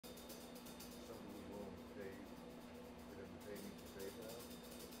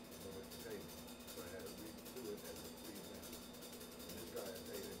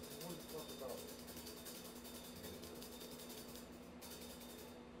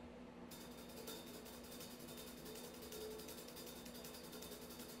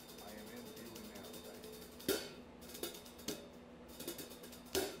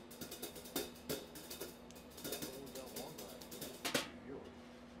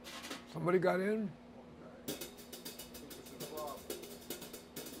Somebody got in?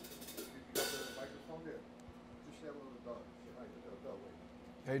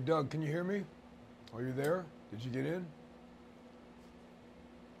 Hey, Doug, can you hear me? Are you there? Did you get in?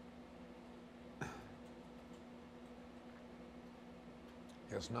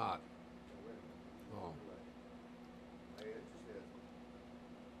 Guess not. Oh.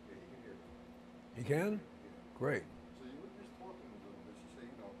 He can? Great. So you were just talking a little bit. She said,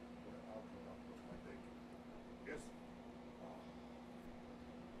 you know, I'll come up with my thing. Yes.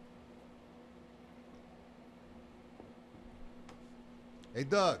 Hey,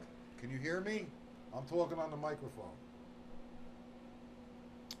 Doug, can you hear me? I'm talking on the microphone.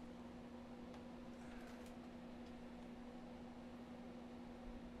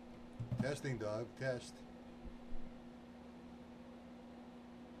 Testing, Doug. Test.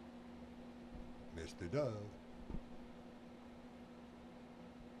 Mr. Doug.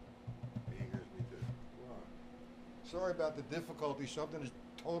 He hears me too. Come on. Sorry about the difficulty. Something is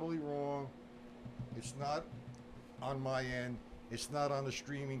totally wrong. It's not on my end. It's not on the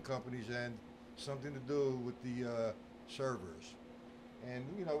streaming company's end. Something to do with the servers. And,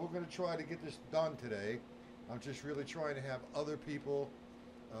 you know, we're going to try to get this done today. I'm just really trying to have other people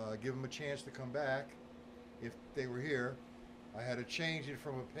give them a chance to come back if they were here. I had to change it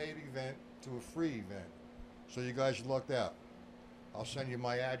from a paid event to a free event. So you guys lucked out. I'll send you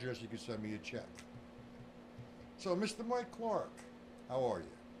my address. You can send me a check. So, Mr. Mike Clark, how are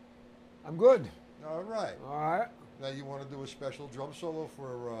you? I'm good. All right. All right. Now you want to do a special drum solo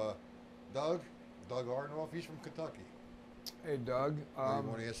for Doug Arnoff. He's from Kentucky. Hey, Doug. You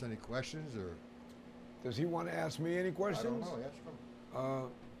want to ask any questions, or Does he want to ask me any questions? I don't know. Ask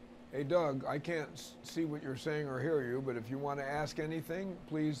him. Hey, Doug, I can't see what you're saying or hear you, but if you want to ask anything,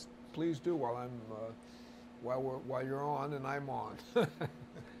 please do while I'm while you're on and I'm on.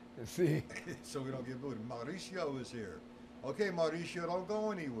 See. So we don't get booted. Mauricio is here. Okay, Mauricio, don't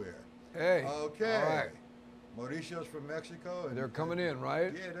go anywhere. Hey. Okay. All right. Mauricio's from Mexico. And They're coming in,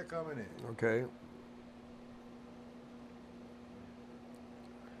 right? Yeah, they're coming in. Okay.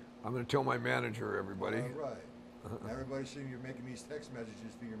 I'm going to tell my manager, everybody. All right. Everybody's seeing you're making these text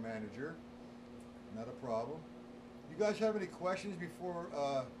messages to your manager. Not a problem. You guys have any questions before?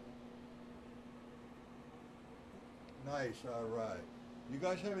 Nice. All right. You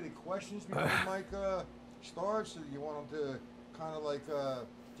guys have any questions before Mike starts? You want him to kind of like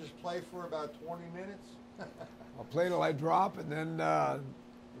just play for about 20 minutes? I'll play till I drop, and then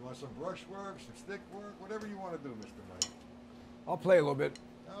You want some brush work, some stick work, whatever you want to do, Mr. Mike. I'll play a little bit.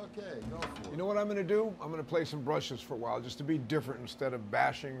 Okay, go for it. You know what I'm going to do? I'm going to play some brushes for a while, just to be different instead of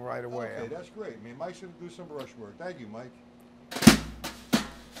bashing right away. Okay, that's great. I mean, Mike's going to do some brush work. Thank you, Mike.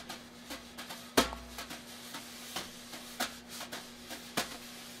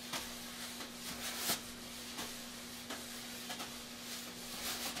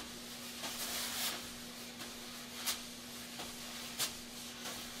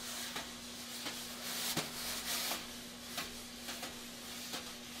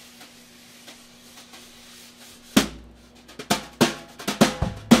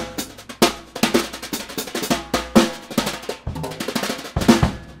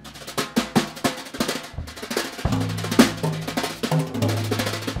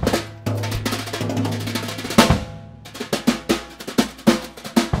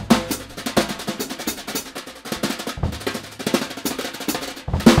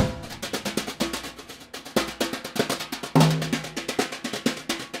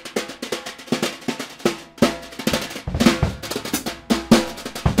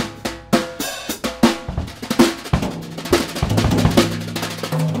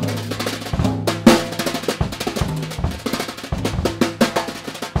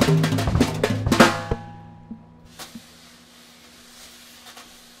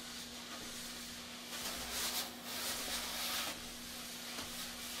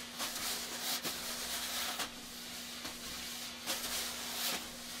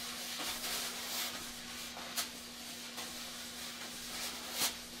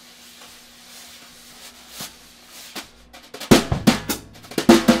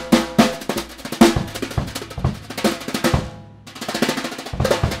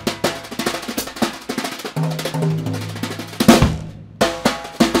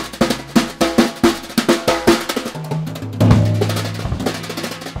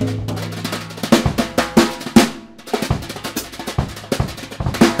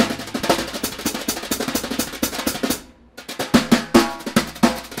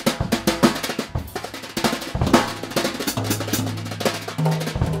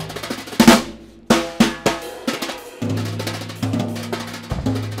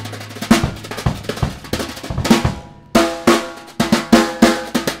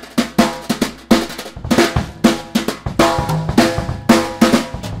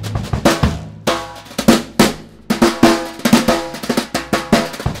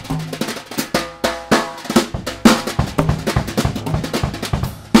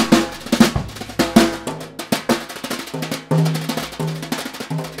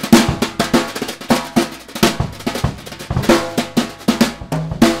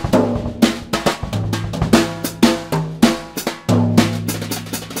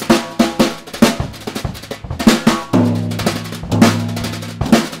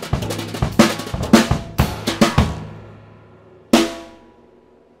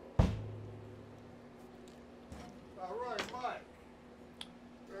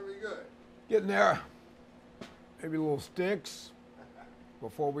 Getting there. Maybe little sticks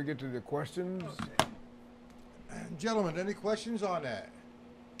before we get to the questions. Okay. Gentlemen, any questions on that?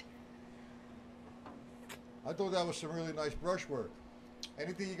 I thought that was some really nice brushwork.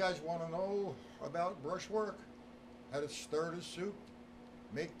 Anything you guys want to know about brushwork? How to stir the soup?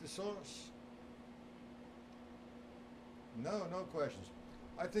 Make the sauce? No, no questions.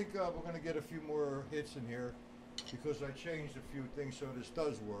 I think we're going to get a few more hits in here because I changed a few things so this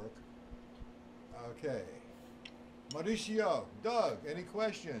does work. Okay. Mauricio, Doug, any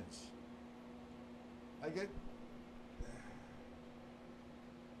questions?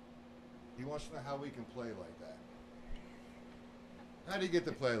 He wants to know how we can play like that. How do you get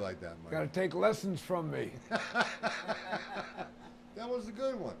to play like that, Mike? Got to take lessons from me. That was a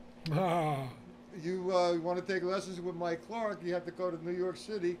good one. You want to take lessons with Mike Clark, you have to go to New York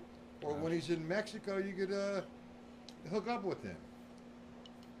City, or when he's in Mexico, you could hook up with him.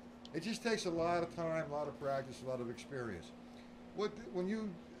 It just takes a lot of time, a lot of practice, a lot of experience. What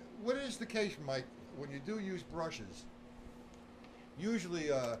is the case, Mike, when you do use brushes? Usually,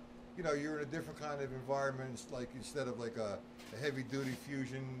 you're in a different kind of environment, like instead of like a heavy-duty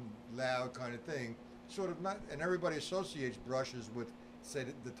fusion, loud kind of thing, sort of not, and everybody associates brushes with, say,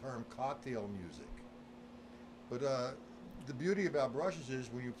 the term cocktail music. But the beauty about brushes is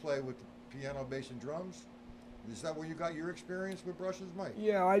when you play with the piano, bass, and drums. Is that where you got your experience with brushes, Mike?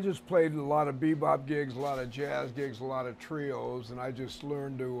 Yeah, I just played a lot of bebop gigs, a lot of jazz gigs, a lot of trios, and I just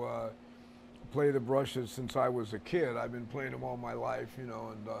learned to play the brushes since I was a kid. I've been playing them all my life, and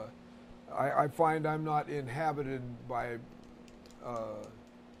I find I'm not inhabited by,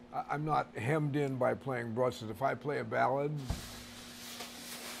 I'm not hemmed in by playing brushes. If I play a ballad,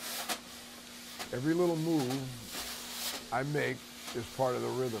 every little move I make is part of the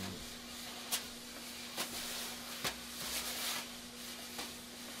rhythm.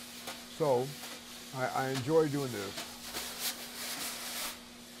 So, I enjoy doing this.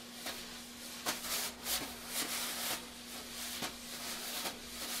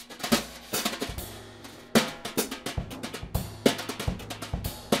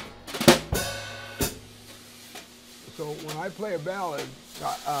 So when I play a ballad,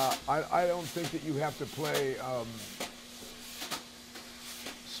 I don't think that you have to play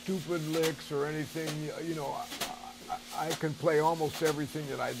stupid licks or anything. I can play almost everything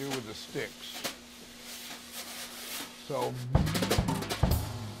that I do with the sticks. So.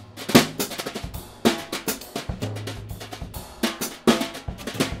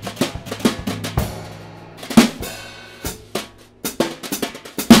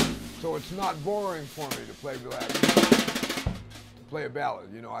 So it's not boring for me to play a ballad.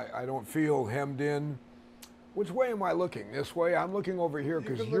 I don't feel hemmed in. Which way am I looking? This way? I'm looking over here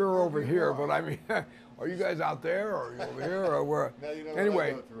because you're over here, but I mean, are you guys out there or are you over here or where?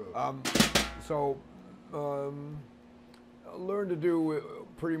 Anyway, learn to do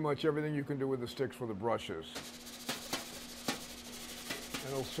pretty much everything you can do with the sticks for the brushes.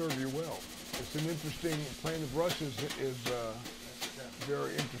 And it'll serve you well. It's an interesting, playing the brushes is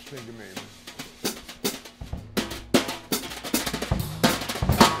very interesting to me.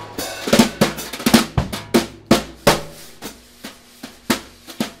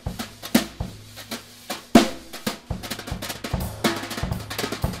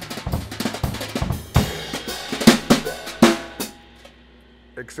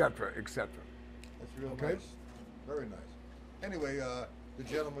 Etc., etc. That's real Okay. nice. Very nice. Anyway, the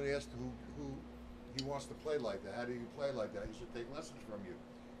gentleman asked who he wants to play like that. How do you play like that? He should take lessons from you.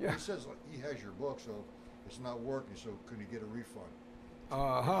 Yeah. He says he has your book, so it's not working, so can he get a refund?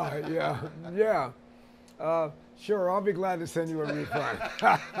 Yeah. Sure, I'll be glad to send you a refund.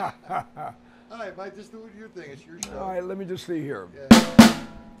 All right, Mike, just do your thing. It's your show. All right, let me just see here. Yeah.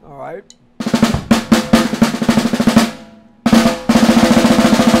 All right.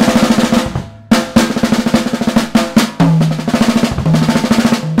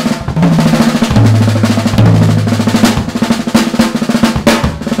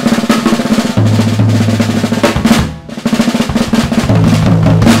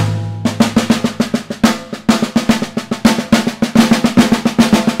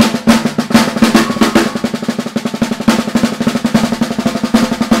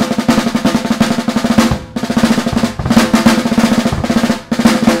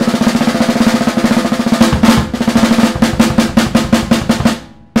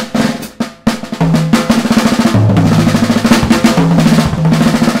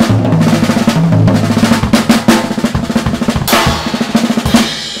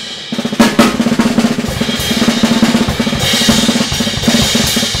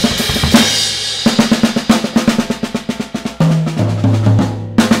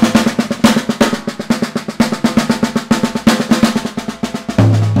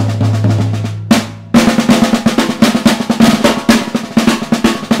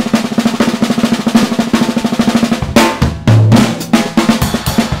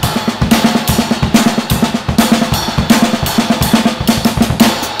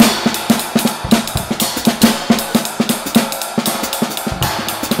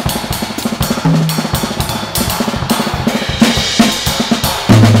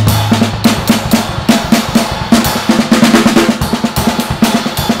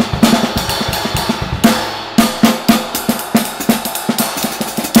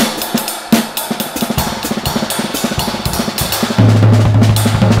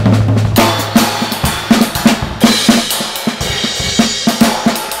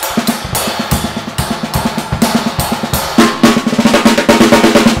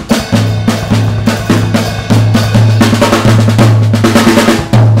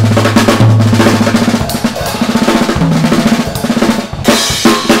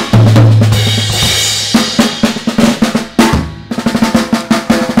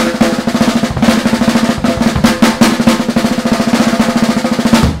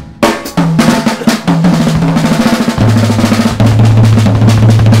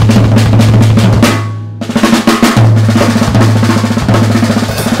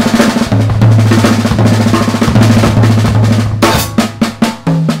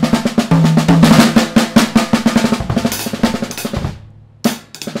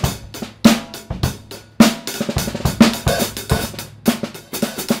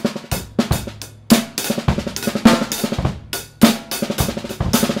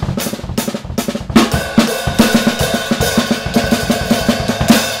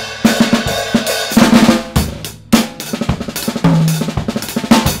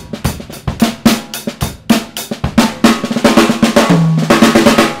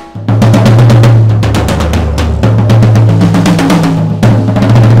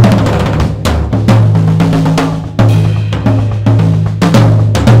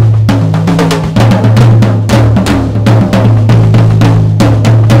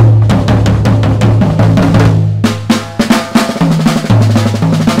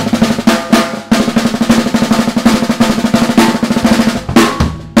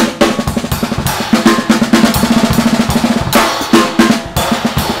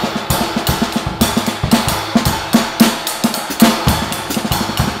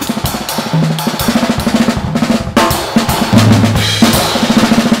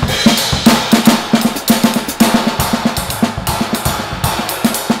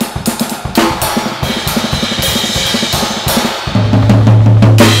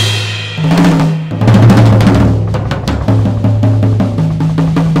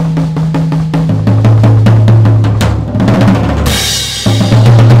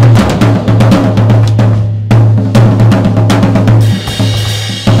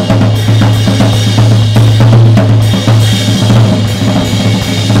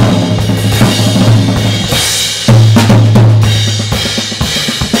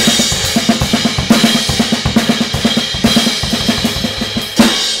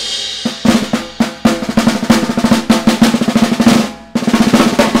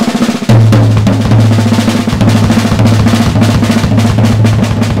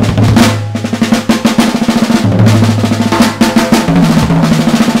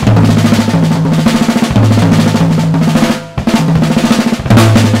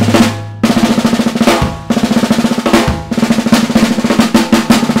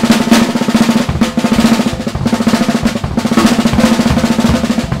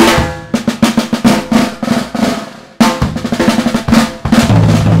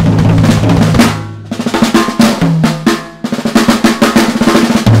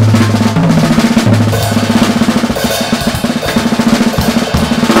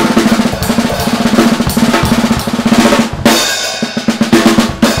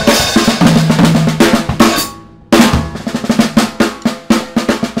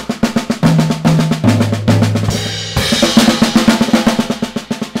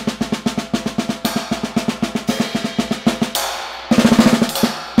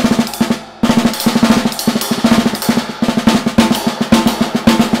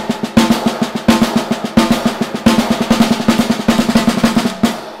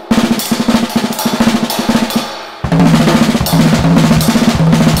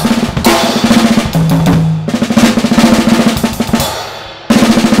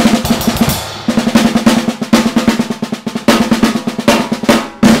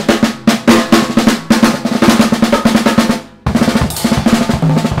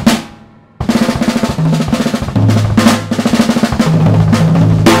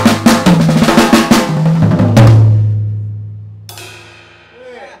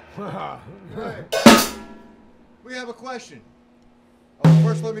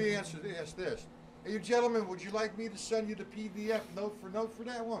 First, let me ask this. Hey, you gentlemen, would you like me to send you the PDF note for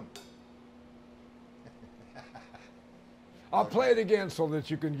that one? I'll play it again so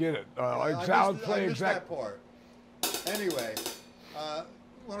that you can get it. I'll play I missed that exactly. part. Anyway,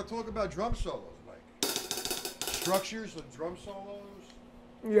 want to talk about drum solos, Mike? Structures of drum solos?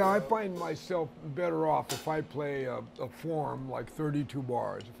 Yeah, I find myself better off if I play a form like 32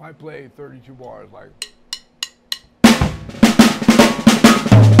 bars. If I play 32 bars like...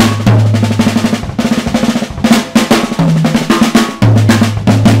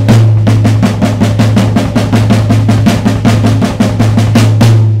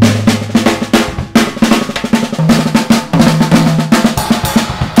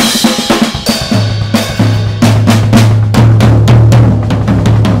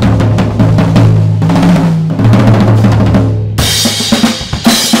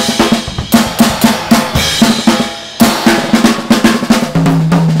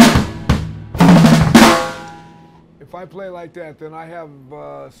 If I play like that, then I have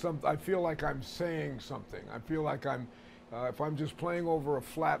I feel like I'm saying something. I feel like if I'm just playing over a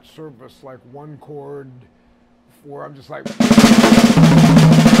flat surface, like one chord, where I'm just like,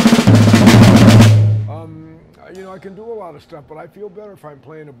 you know, I can do a lot of stuff, but I feel better if I'm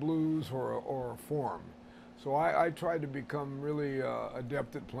playing a blues or a form. So I try to become really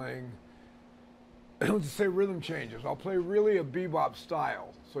adept at playing. Let's say rhythm changes. I'll play really a bebop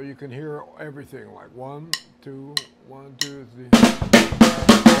style, so you can hear everything like 1, 2, 1, 2, 3.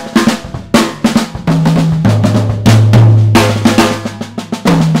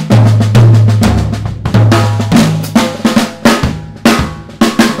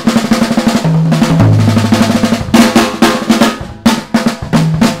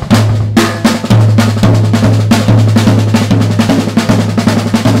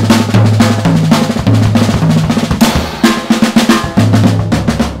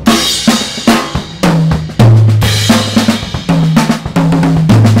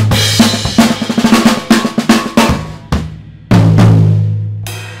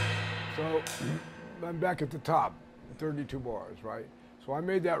 I'm back at the top, 32 bars, right? So I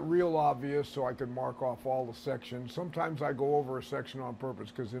made that real obvious so I could mark off all the sections. Sometimes I go over a section on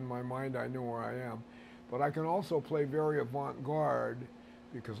purpose because in my mind I know where I am. But I can also play very avant-garde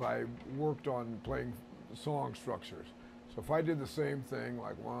because I worked on playing song structures. So if I did the same thing,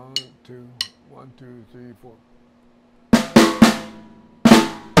 like 1, 2, 1, 2, 3, 4.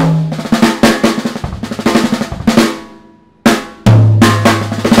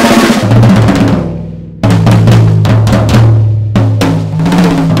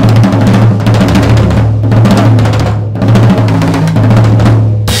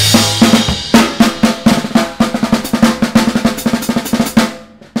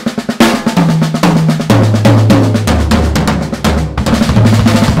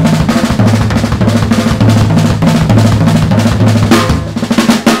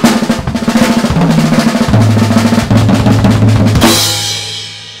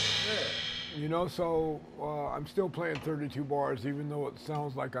 So I'm still playing 32 bars, even though it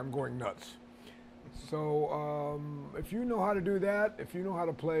sounds like I'm going nuts. So if you know how to do that, if you know how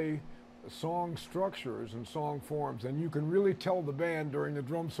to play song structures and song forms, then you can really tell the band during the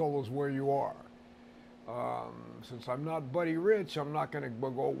drum solos where you are. Since I'm not Buddy Rich, I'm not going to go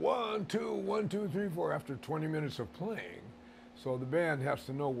 1, 2, 1, 2, 3, 4 after 20 minutes of playing. So the band has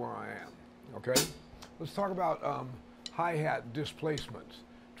to know where I am. Okay? Let's talk about hi-hat displacements.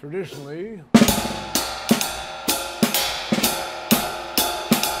 Traditionally,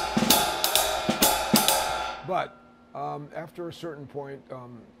 but after a certain point,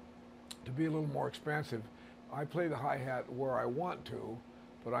 to be a little more expansive, I play the hi-hat where I want to,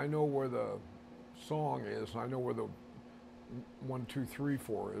 but I know where the song is, I know where the 1, 2, 3,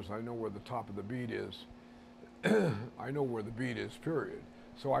 4 is, I know where the top of the beat is, I know where the beat is, period.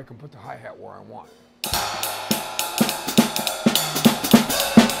 So I can put the hi-hat where I want.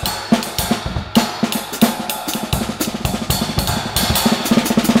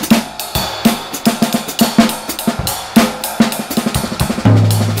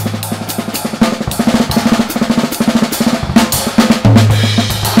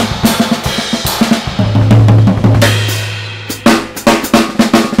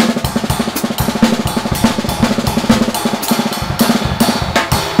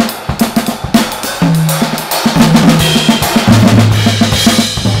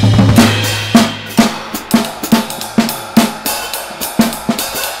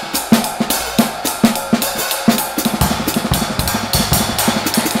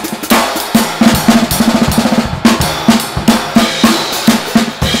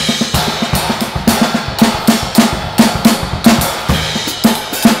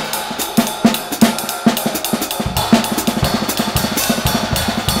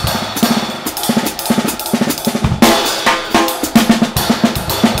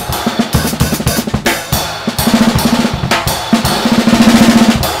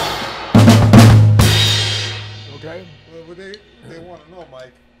 Well, they want to know,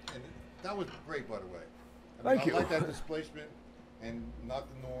 Mike, and that was great, by the way. Thank you. I like that displacement and not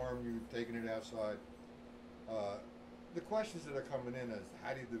the norm. You're taking it outside. The questions that are coming in is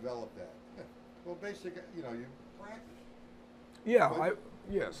how do you develop that? Well, basic, you practice. Yeah, But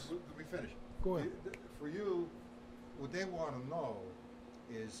yes. Let me finish. Go ahead. For you, what they want to know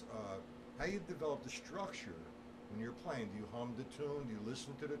is how you develop the structure when you're playing. Do you hum the tune? Do you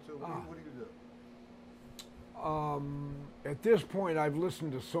listen to the tune? What do you do? At this point, I've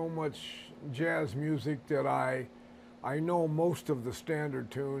listened to so much jazz music that I know most of the standard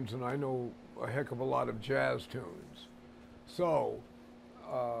tunes, and I know a heck of a lot of jazz tunes. So,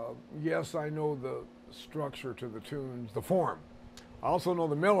 yes, I know the structure to the tunes, the form. I also know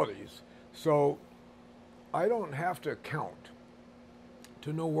the melodies. So, I don't have to count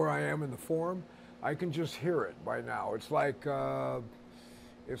to know where I am in the form. I can just hear it by now. It's like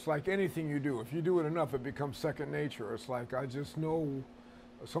anything you do. If you do it enough, it becomes second nature. It's like I just know.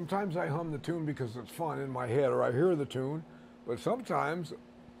 Sometimes I hum the tune because it's fun in my head, or I hear the tune. But sometimes,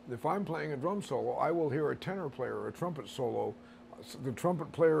 if I'm playing a drum solo, I will hear a tenor player or a trumpet solo. The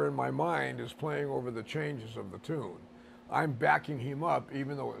trumpet player in my mind is playing over the changes of the tune. I'm backing him up,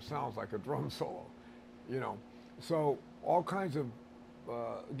 even though it sounds like a drum solo. So all kinds of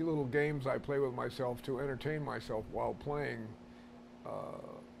little games I play with myself to entertain myself while playing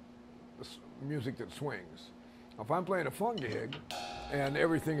music that swings. If I'm playing a funk gig and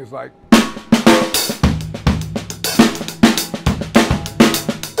everything is like,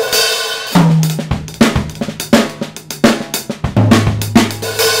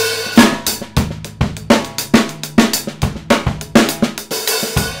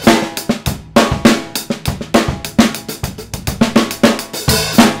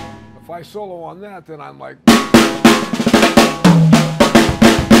 if I solo on that, then I'm like,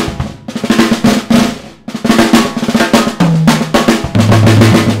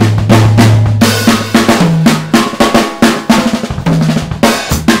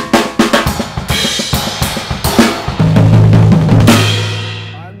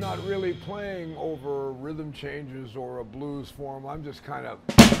 playing over rhythm changes or a blues form. I'm just kind of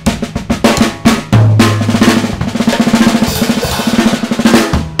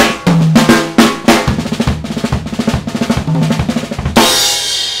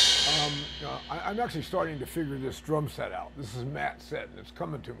I'm actually starting to figure this drum set out. This is Matt's set, and it's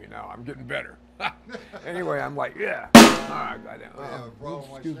coming to me now. I'm getting better. Anyway, I'm like, yeah. All right, goddamn.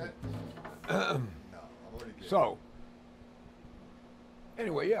 Excuse me. No, I'm already good. So,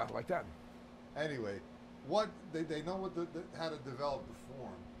 anyway, yeah, like that. Anyway, what they know how to develop the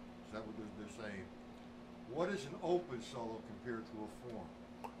form. Is that what they're saying? What is an open solo compared to a form?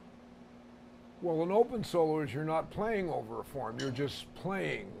 Well, an open solo is you're not playing over a form. You're just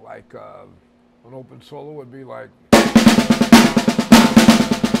playing like an open solo would be like.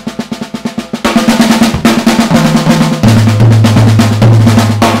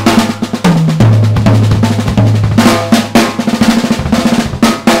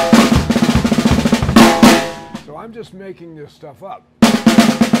 So I'm just making this stuff up.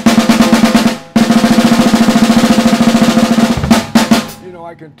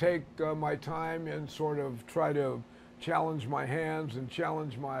 I can take my time and sort of try to challenge my hands and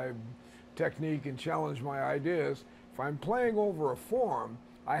challenge my technique and challenge my ideas. If I'm playing over a form,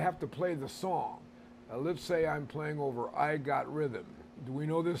 I have to play the song. Let's say I'm playing over I Got Rhythm. Do we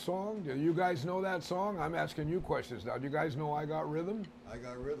know this song? Do you guys know that song? I'm asking you questions now. Do you guys know I Got Rhythm? I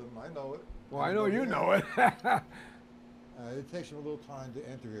Got Rhythm. I know it. Well, I know you know it. It takes a little time to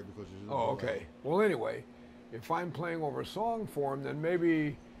enter here because there's Oh, okay. Well, anyway, if I'm playing over song form, then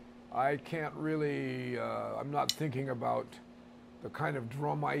maybe I can't really, I'm not thinking about the kind of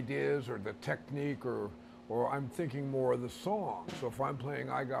drum ideas or the technique or I'm thinking more of the song. So if I'm playing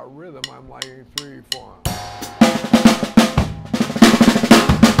I Got Rhythm, I'm like 3, 4.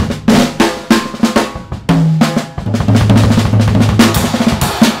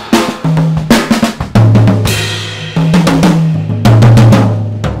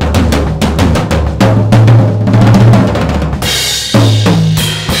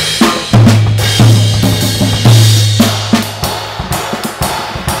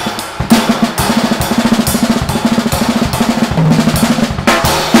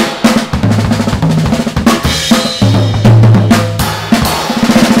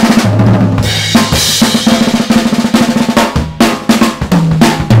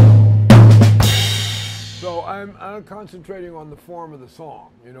 I'm concentrating on the form of the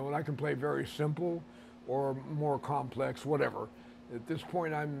song, and I can play very simple or more complex, whatever. At this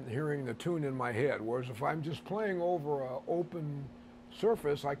point, I'm hearing the tune in my head, whereas if I'm just playing over an open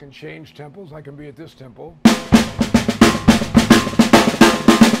surface, I can change tempos. I can be at this tempo.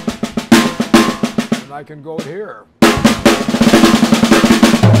 and I can go here.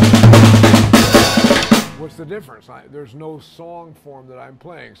 What's the difference? There's no song form that I'm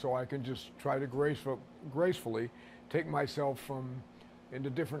playing, so I can just try to gracefully take myself into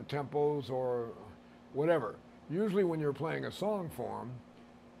different tempos or whatever. Usually when you're playing a song form,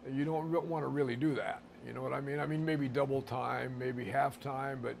 you don't want to really do that. You know what I mean? I mean, maybe double time, maybe half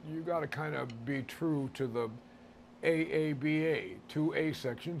time, but you got to kind of be true to the AABA, 2 A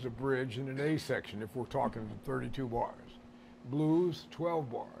sections, a bridge, and an A section if we're talking 32 bars. Blues,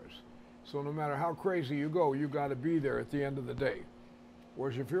 12 bars. So no matter how crazy you go, you got to be there at the end of the day.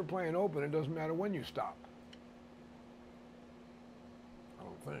 Whereas if you're playing open, it doesn't matter when you stop. I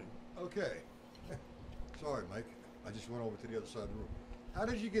don't think. Okay. Sorry, Mike. I just went over to the other side of the room. How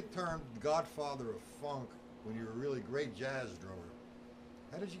did you get termed Godfather of Funk when you were a really great jazz drummer?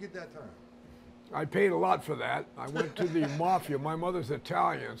 How did you get that term? I paid a lot for that. I went to the mafia. My mother's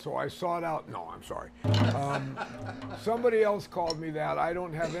Italian, so I sought out. No, I'm sorry. Somebody else called me that. I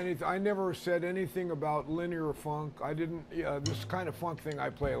don't have anything. I never said anything about linear funk. I didn't. This kind of funk thing I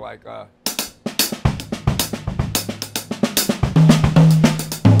play like.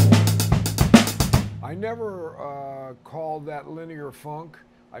 I never called that linear funk.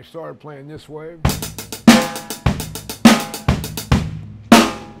 I started playing this way.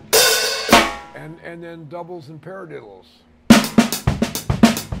 And then doubles and paradiddles.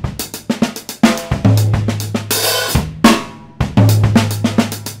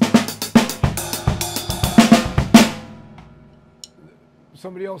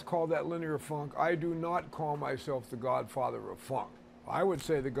 Somebody else called that linear funk. I do not call myself the godfather of funk. I would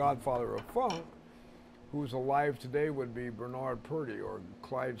say the godfather of funk, who's alive today, would be Bernard Purdie or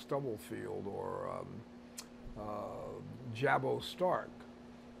Clyde Stubblefield or Jabbo Stark.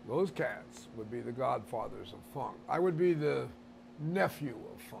 Those cats would be the godfathers of funk. I would be the nephew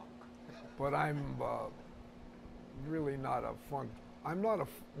of funk, but I'm really not a funk.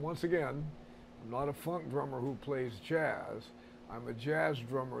 Once again, I'm not a funk drummer who plays jazz. I'm a jazz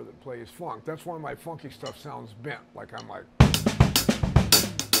drummer that plays funk. That's why my funky stuff sounds bent, like I'm like.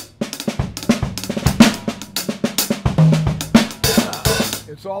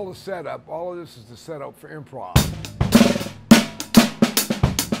 It's all the setup. All of this is the setup for improv.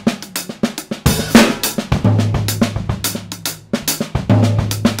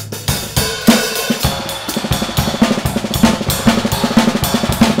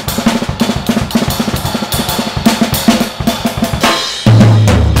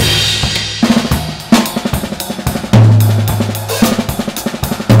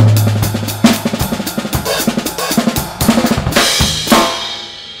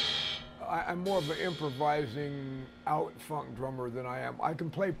 I'm more of an improvising out funk drummer than I am. I can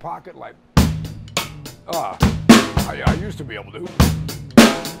play pocket like, I used to be able to.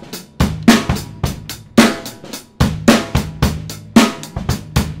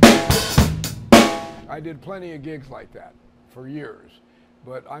 I did plenty of gigs like that for years,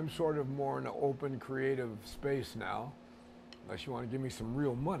 but I'm sort of more in an open creative space now. Unless you want to give me some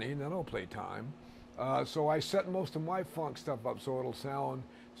real money, then I'll play time. So I set most of my funk stuff up so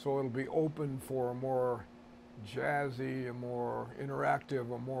it'll be open for a more jazzy, a more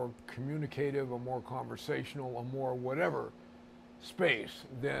interactive, a more communicative, a more conversational, a more whatever space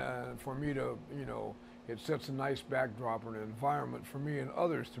than for me to, it sets a nice backdrop and an environment for me and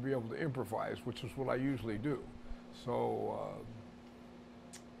others to be able to improvise, which is what I usually do. So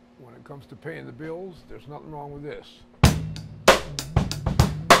when it comes to paying the bills, there's nothing wrong with this.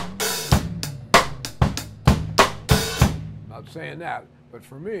 Not saying that, but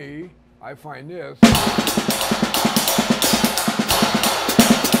for me, I find this a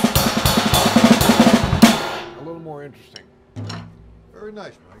little more interesting. Very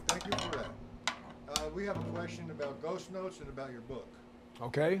nice, Mike. Thank you for that. We have a question about Ghost Notes and about your book.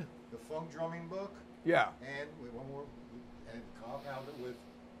 Okay. The funk drumming book. Yeah. And one more, and compound it with,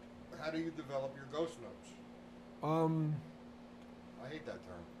 how do you develop your Ghost Notes? I hate that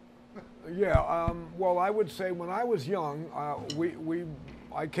term. Yeah, well, I would say when I was young,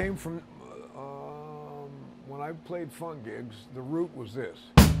 I came from, when I played funk gigs, the root was this.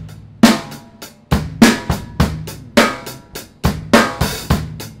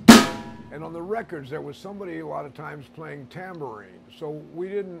 And on the records, there was somebody a lot of times playing tambourine. So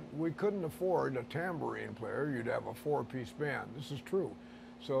we couldn't afford a tambourine player. You'd have a 4-piece band. This is true.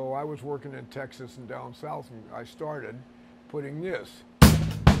 So I was working in Texas and down south, and I started putting this.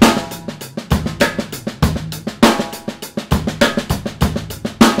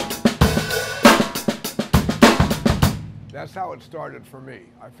 That's how it started for me.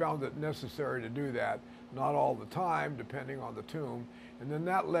 I found it necessary to do that, not all the time, depending on the tune. And then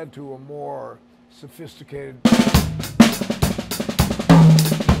that led to a more sophisticated.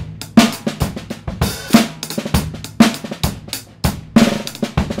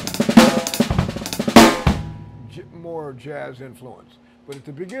 More jazz influence. But at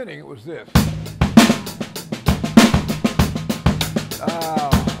the beginning, it was this.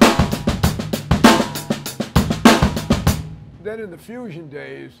 Then in the fusion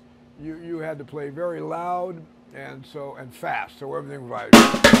days, you had to play very loud and fast, so everything was like.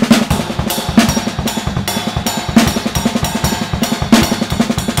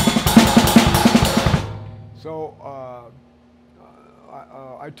 So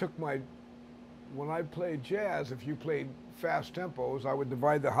I took when I played jazz, if you played fast tempos, I would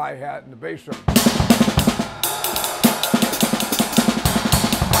divide the hi-hat and the bass drum.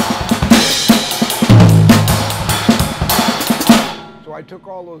 So I took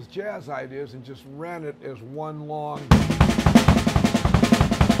all those jazz ideas and just ran it as one long.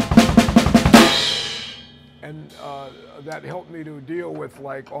 And that helped me to deal with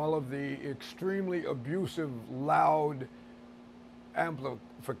like all of the extremely abusive, loud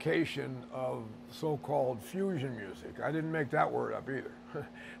amplification of so-called fusion music. I didn't make that word up either,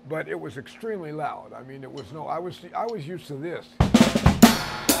 but it was extremely loud. I mean, it was I was used to this.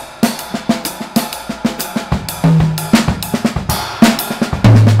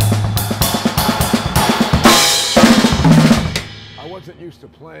 I wasn't used to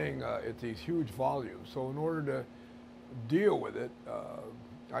playing at these huge volumes, so in order to deal with it,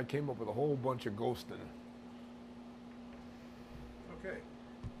 I came up with a whole bunch of ghosting. Okay.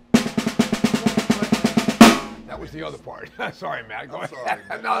 That was the other part. Sorry, Matt. Go ahead. Sorry,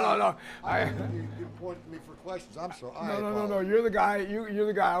 man. No. You pointed to me for questions. I'm sorry. No. You're the guy. You're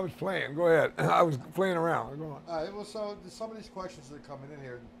the guy I was playing. Go ahead. I was playing around. Go on. All right. Well, so some of these questions that are coming in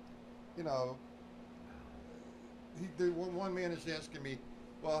here, you know, one man is asking me,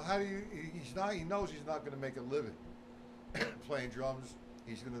 well, how do you? He knows he's not going to make a living playing drums.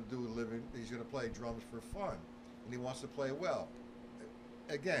 He's going to do a living. He's going to play drums for fun, and he wants to play well.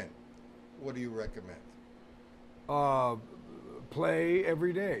 Again, what do you recommend? Play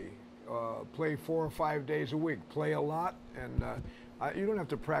every day. Play 4 or 5 days a week. Play a lot, and you don't have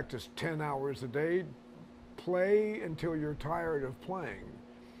to practice 10 hours a day. Play until you're tired of playing.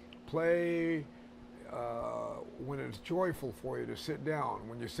 Play when it's joyful for you to sit down.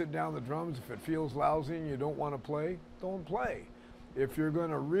 When you sit down the drums, if it feels lousy and you don't want to play, don't play. If you're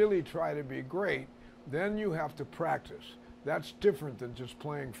going to really try to be great, then you have to practice. That's different than just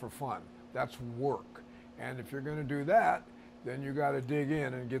playing for fun. That's work. And if you're going to do that, then you got to dig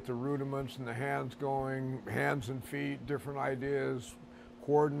in and get the rudiments and the hands going, hands and feet, different ideas,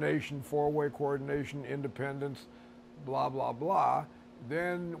 coordination, four-way coordination, independence, blah, blah, blah.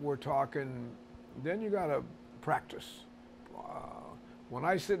 Then we're talking, then you got to practice. When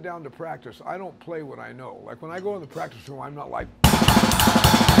I sit down to practice, I don't play what I know. Like when I go in the practice room, I'm not like,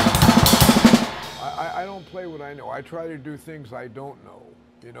 I don't play what I know. I try to do things I don't know,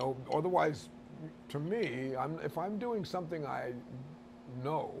 you know. Otherwise, to me, if I'm doing something I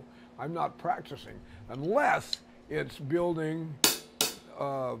know, I'm not practicing unless it's building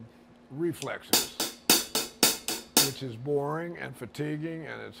reflexes, which is boring and fatiguing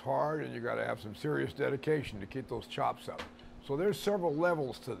and it's hard and you got to have some serious dedication to keep those chops up. So there's several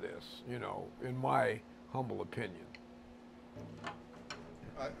levels to this, you know, in my humble opinion.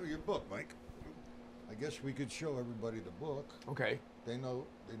 Your book, Mike. I guess we could show everybody the book. Okay. They know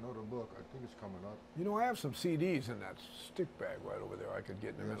the book. I think it's coming up. You know, I have some CDs in that stick bag right over there. I could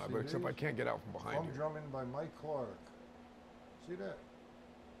get in a minute, except I can't get out from behind you. Drumming by Mike Clark. See that?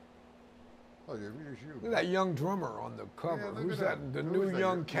 Oh, yeah, here's you. Look at that young drummer on the cover. Yeah, Who's that? The new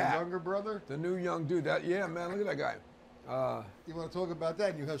young cat. The younger brother? The new young dude. Yeah, man, look at that guy. You want to talk about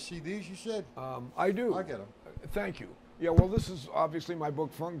that? You have CDs, you said? I do. I get them. Thank you. Yeah, well, this is obviously my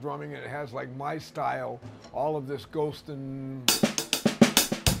book, Funk Drumming, and it has like my style, all of this ghostin'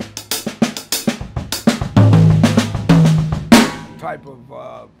 type of,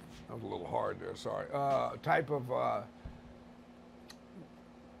 that was a little hard there, sorry, type of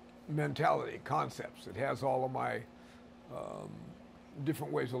mentality, concepts. It has all of my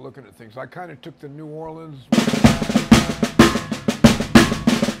different ways of looking at things. I kind of took the New Orleans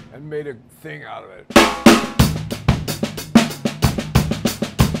and made a thing out of it.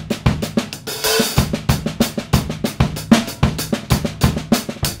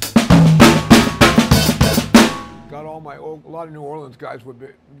 Got all my old, a lot of New Orleans guys would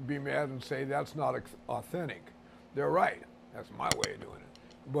be mad and say that's not authentic. They're right. That's my way of doing it.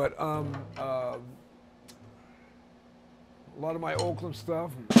 But a lot of my Oakland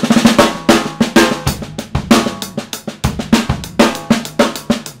stuff.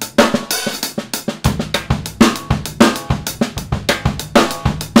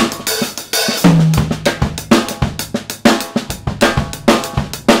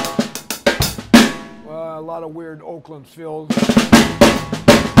 a lot of weird Oakland fills.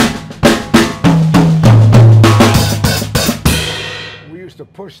 We used to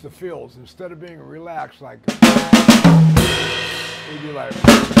push the fills instead of being relaxed, like we'd be like.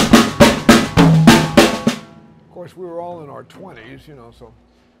 Of course, we were all in our 20s, you know, so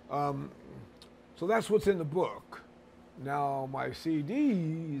that's what's in the book. Now, my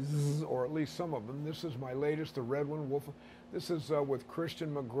CDs, or at least some of them, this is my latest, the red one, Wolf. This is with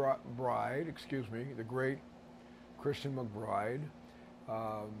Christian McBride, excuse me, the great Christian McBride.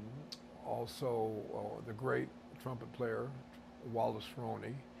 Also, the great trumpet player, Wallace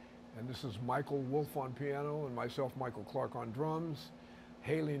Roney. And this is Michael Wolf on piano and myself, Michael Clark, on drums.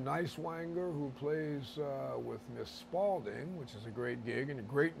 Haley Neiswanger, who plays with Miss Spalding, which is a great gig, and a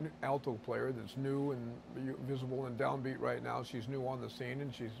great alto player that's new and visible in Downbeat right now. She's new on the scene,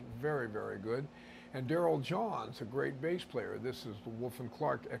 and she's very, very good. And Daryl Johns, a great bass player. This is the Wolf and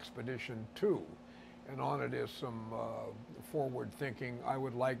Clark Expedition 2. And on it is some forward-thinking, I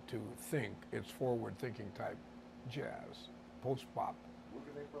would like to think it's forward-thinking type jazz, post-bop. Where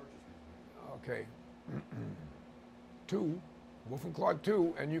can they purchase these? Okay. 2. Wolf and Clark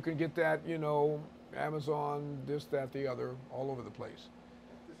 2, and you can get that, you know, Amazon, this, that, the other, all over the place.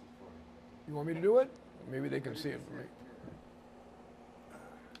 This is funny. You want me to do it? Maybe they can see it for me.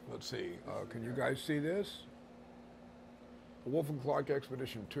 Let's see. Can you guys see this? The Wolf and Clark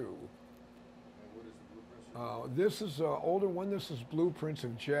Expedition 2. And what is the blueprint? This is an older one. This is Blueprints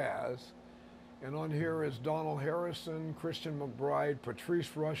of Jazz. And on here is Donald Harrison, Christian McBride, Patrice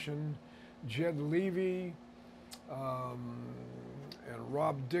Rushen, Jed Levy, and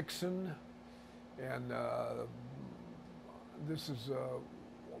Rob Dixon, and this is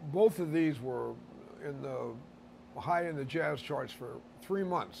both of these were in the high in the jazz charts for 3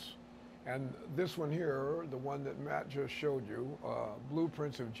 months, and this one here, the one that Matt just showed you,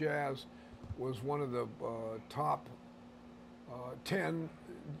 Blueprints of Jazz, was one of the top 10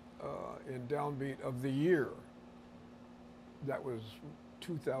 in Downbeat of the year. That was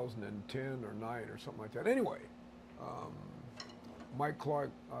 2010 or 9 or something like that. Anyway, Mike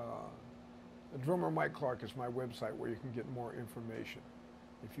Clark, drummer Mike Clark is my website where you can get more information.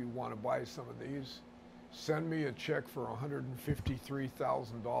 If you want to buy some of these, send me a check for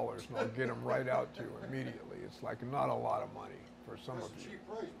 $153,000 and I'll get them right out to you immediately. It's like not a lot of money for some That's of a you. cheap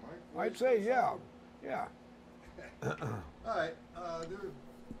price, Mike. I'd say, yeah, yeah. All right.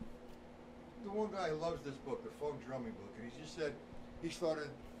 The one guy loves this book, the folk drumming book, and he just said he started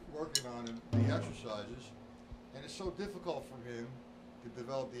working on the exercises, and it's so difficult for him to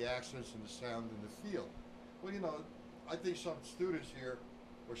develop the accents and the sound and the feel. Well, you know, I think some students here,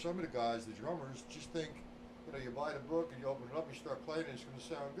 or some of the guys, the drummers, just think, you know, you buy the book and you open it up, you start playing, and it's going to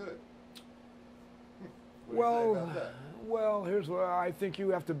sound good. What do you think about that? Well, here's what I think: you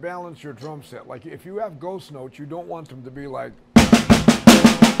have to balance your drum set. Like if you have ghost notes, you don't want them to be like.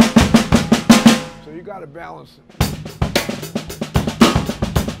 So you got to balance it.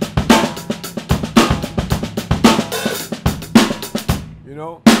 You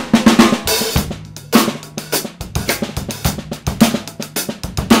know?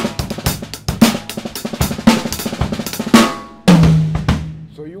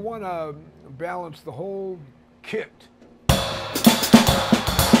 So you want to balance the whole kit.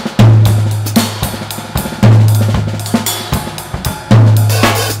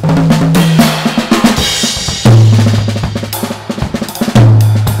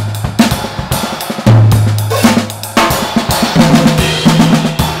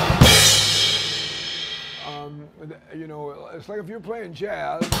 You know, it's like if you're playing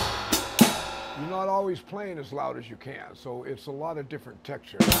jazz, you're not always playing as loud as you can, so it's a lot of different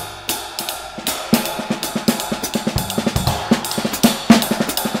textures.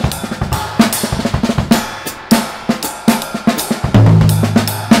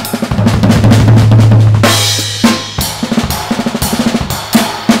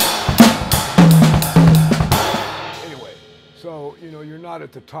 Anyway, so, you know, you're not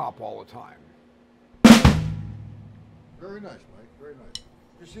at the top all the time. Very nice, Mike. Very nice.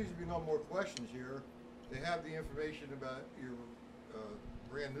 There seems to be no more questions here. They have the information about your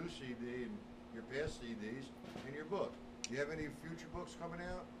brand new CD and your past CDs in your book. Do you have any future books coming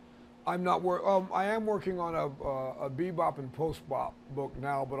out? I am working on a bebop and post-bop book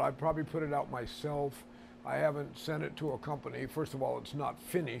now, but I'd probably put it out myself. I haven't sent it to a company. First of all, it's not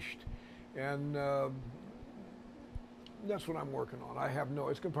finished, and that's what I'm working on.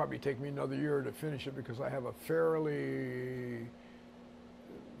 It's going to probably take me another year to finish it because I have a fairly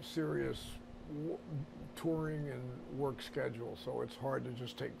serious touring and work schedule. So it's hard to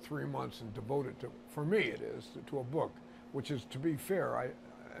just take 3 months and devote it to, for me it is, to a book, which is, to be fair,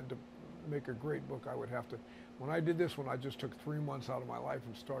 make a great book, I would have to. When I did this one, I just took 3 months out of my life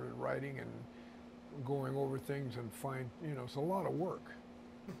and started writing and going over things and it's a lot of work.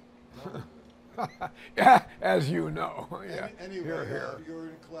 Yeah, as you know. Yeah. Anyway, Here. you're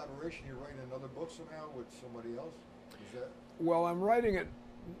in collaboration. You're writing another book somehow with somebody else. Is that? Well, I'm writing it.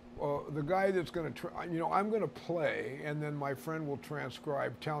 The guy that's going to, I'm going to play, and then my friend will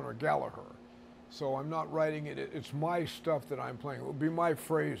transcribe Towner Gallagher. So I'm not writing it. It's my stuff that I'm playing. It will be my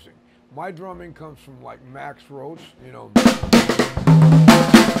phrasing. My drumming comes from like Max Roach,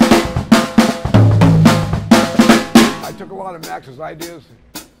 I took a lot of Max's ideas.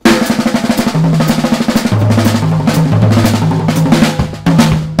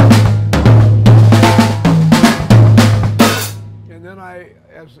 And then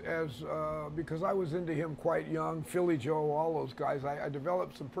because I was into him quite young, Philly Joe, all those guys, I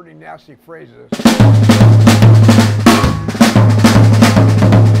developed some pretty nasty phrases.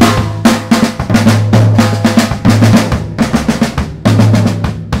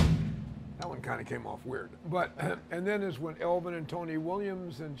 Kind of came off weird, but and then is when Elvin and Tony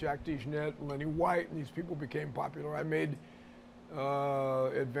Williams and Jack DeJohnette and Lenny White and these people became popular. I made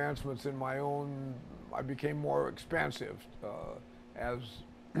advancements in my own. I became more expansive as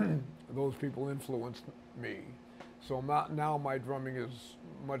those people influenced me. So now my drumming is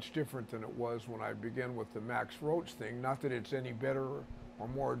much different than it was when I began with the Max Roach thing. Not that it's any better or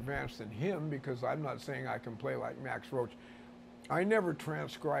more advanced than him, because I'm not saying I can play like Max Roach. I never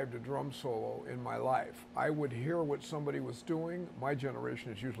transcribed a drum solo in my life. I would hear what somebody was doing. My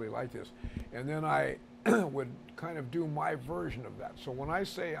generation is usually like this. And then I would kind of do my version of that. So when I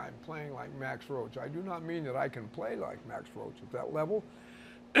say I'm playing like Max Roach, I do not mean that I can play like Max Roach at that level.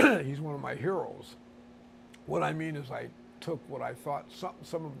 He's one of my heroes. What I mean is I took what I thought,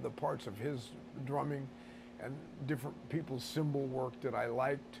 some of the parts of his drumming and different people's cymbal work that I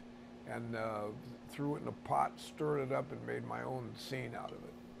liked, and threw it in a pot, stirred it up, and made my own scene out of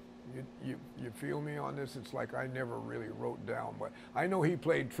it. You feel me on this? It's like I never really wrote down, but I know he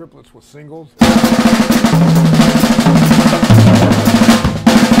played triplets with singles.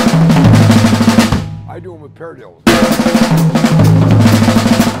 I do them with paradiddles.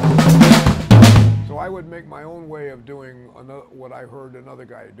 So I would make my own way of doing what I heard another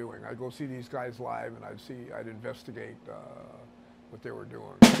guy doing. I'd go see these guys live, and I'd investigate what they were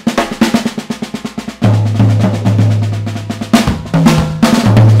doing.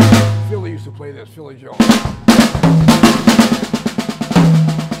 Philly used to play this, Philly Joe.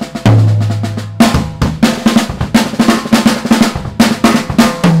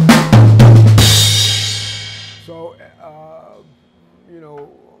 So,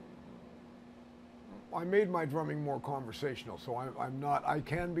 I made my drumming more conversational. So I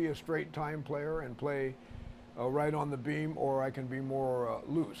can be a straight time player and play right on the beam, or I can be more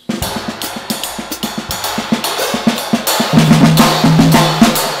loose.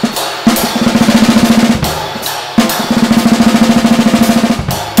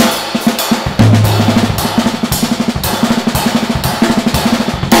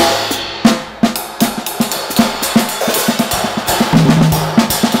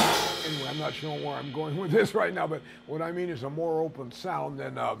 Know where I'm going with this right now, but what I mean is a more open sound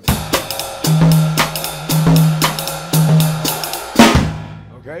than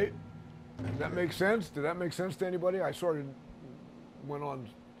okay? Does that make sense? Did that make sense to anybody? I sort of went on.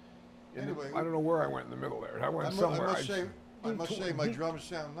 Anyway, I don't know where I went in the middle there. I went somewhere. I must say my drums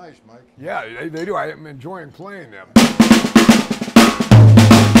sound nice, Mike. Yeah, they do. I am enjoying playing them.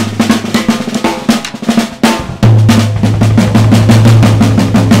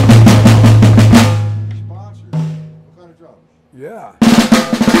 Yeah.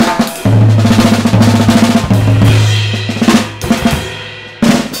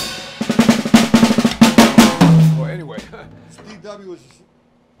 Well, anyway, Steve W. was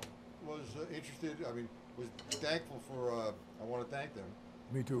interested. I mean, was thankful for. I want to thank them.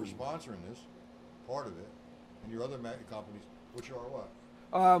 Me too. For sponsoring this part of it, and your other companies, which are what?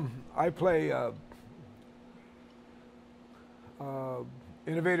 I play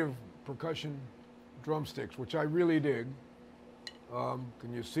innovative percussion drumsticks, which I really dig.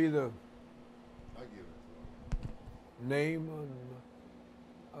 Can you see the name on?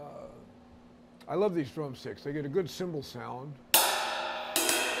 I love these drumsticks. They get a good cymbal sound.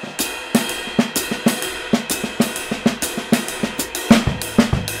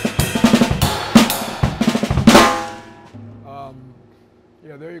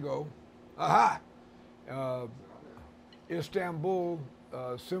 Yeah, there you go. Aha! Istanbul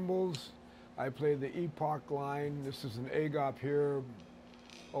cymbals. I play the Epoch line. This is an AGOP here.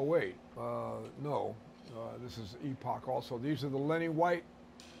 Oh wait, no, this is Epoch also. These are the Lenny White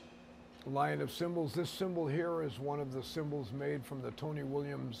line of cymbals. This cymbal here is one of the cymbals made from the Tony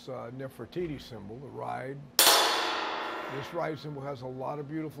Williams Nefertiti cymbal, the ride. This ride cymbal has a lot of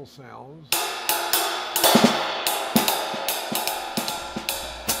beautiful sounds.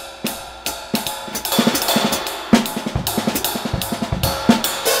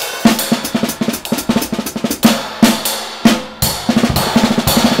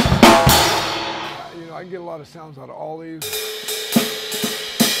 I get a lot of sounds out of all these.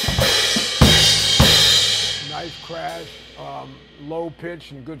 Nice crash, low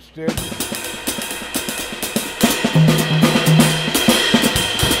pitch and good stick.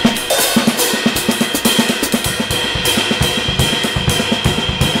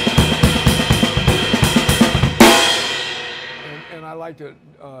 And I like the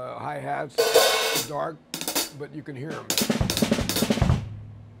hi-hats, dark, but you can hear them.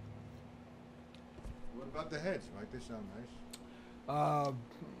 What about the heads, Mike? They sound nice.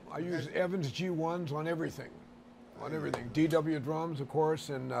 I use Evans G1s on everything. On everything. DW drums, of course,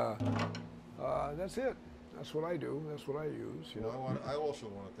 and that's it. That's what I do. That's what I use. You know. I also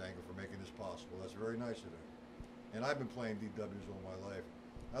want to thank her for making this possible. That's very nice of her. And I've been playing DWs all my life.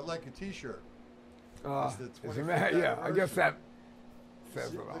 I'd like a T-shirt. Yeah, I guess that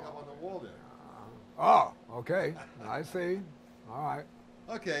says it all. I'm on the wall there. Oh, okay. I see. All right.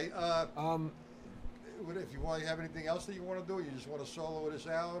 Okay. If you have anything else that you want to do, you just want to solo this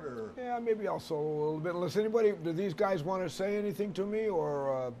out, or? Yeah, maybe I'll solo a little bit. Unless anybody, do these guys want to say anything to me,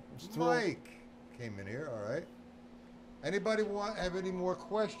 or? Mike came in here. All right. Anybody have any more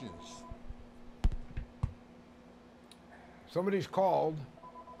questions? Somebody's called.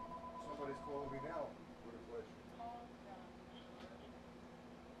 Somebody's calling me now with a question.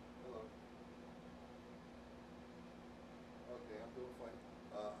 Hello. Okay, I'm doing fine.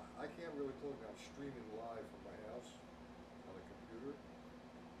 I can't really talk now. I'm streaming live from my house on a computer.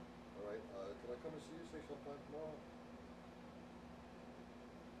 All right. Can I come and see you, say sometime tomorrow?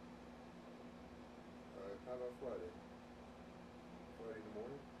 All right. How about Friday? Friday in the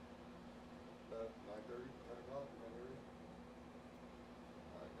morning? About 9:30, 10 o'clock, 9:30?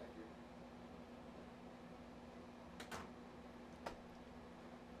 All right. Thank you.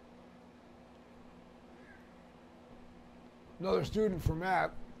 Another student for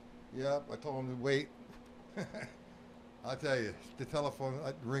Matt. Yep, I told him to wait. I'll tell you, the telephone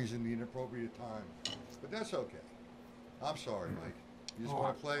rings in the inappropriate time. But that's okay. I'm sorry, Mike. You just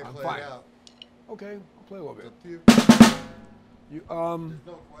want to play it out. Okay, I'll play a little bit. It's up to you. You, There's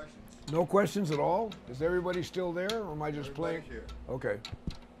no questions. no questions at all? Is everybody still there, or am I just playing? Here. Okay.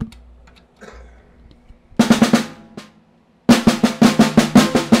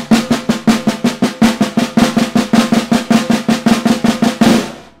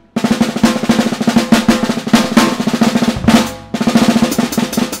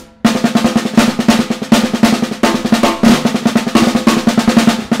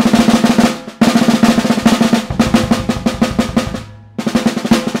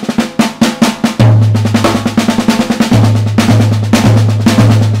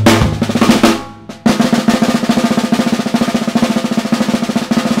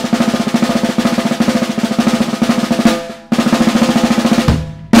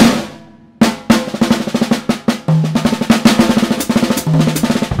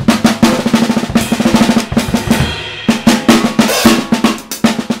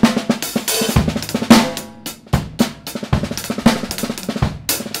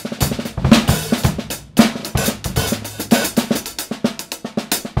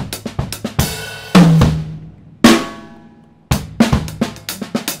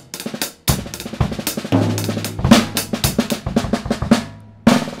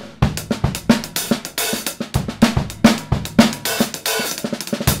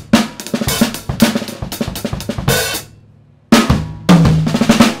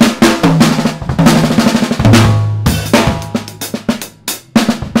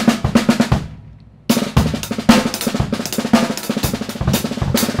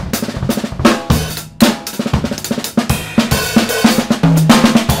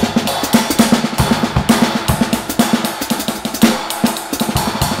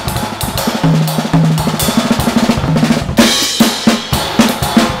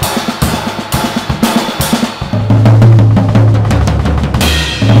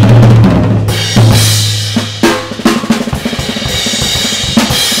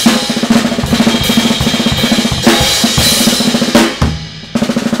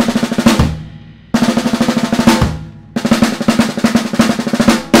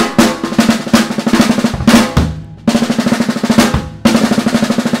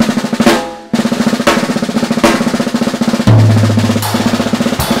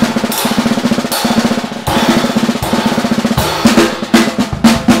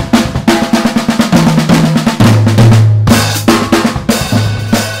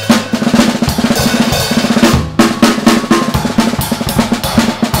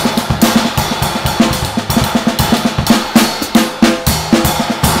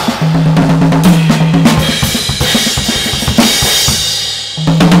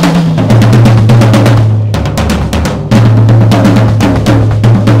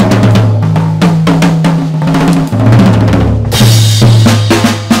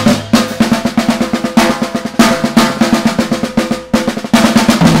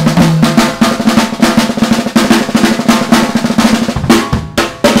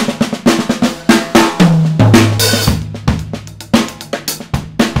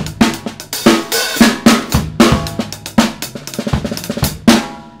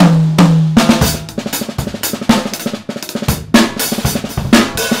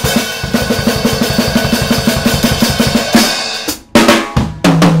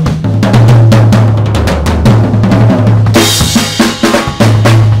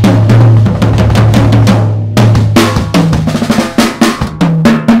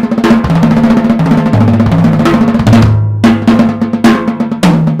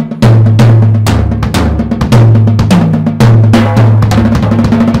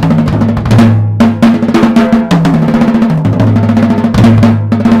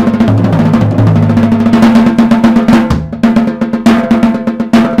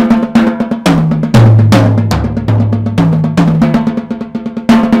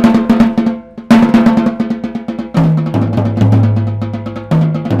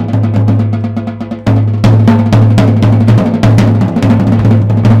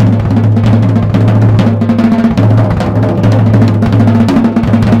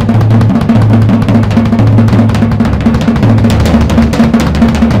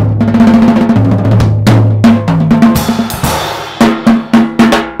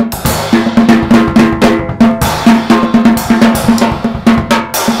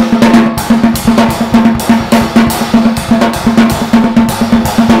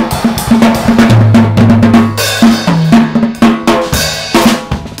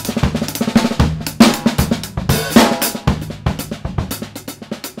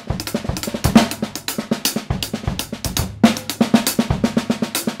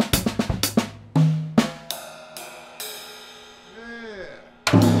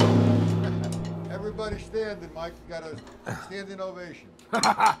 outstanding, Mike. You got a standing ovation.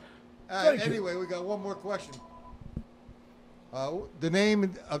 Thank you. Anyway, we got one more question. The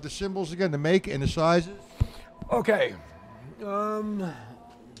name of the symbols again, the make and the sizes. Okay.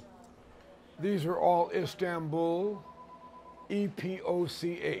 These are all Istanbul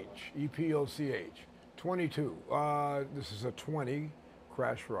EPOCH. EPOCH. 22. This is a 20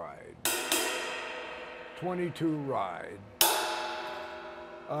 crash ride. 22 ride.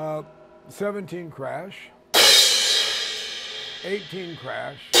 17 crash. 18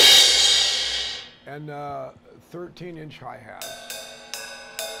 crash. And 13-inch hi-hats.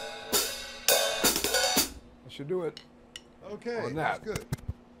 That should do it. Okay, On that's that. good.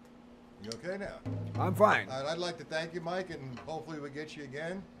 You okay now? I'm fine. All right, I'd like to thank you, Mike, and hopefully we get you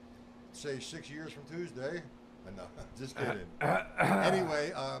again. Say 6 years from Tuesday. No, just kidding.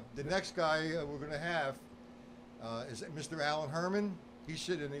 Anyway, the next guy we're going to have is Mr. Alan Herman. He's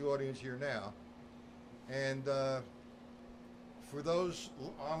sitting in the audience here now. And for those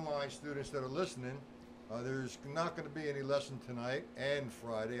online students that are listening, there's not going to be any lesson tonight and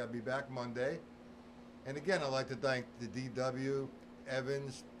Friday. I'll be back Monday. And again, I'd like to thank the DW,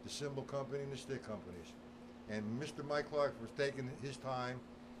 Evans, the Cymbal Company, and the Stick Companies. And Mr. Mike Clark for taking his time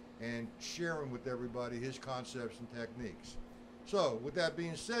and sharing with everybody his concepts and techniques. So, with that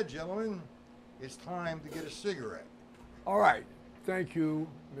being said, gentlemen, it's time to get a cigarette. All right. Thank you,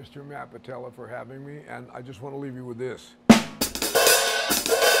 Mr. Matt Patella, for having me. And I just want to leave you with this.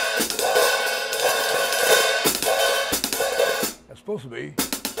 That's supposed to be.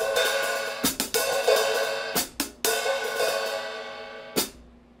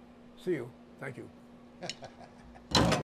 See you. Thank you.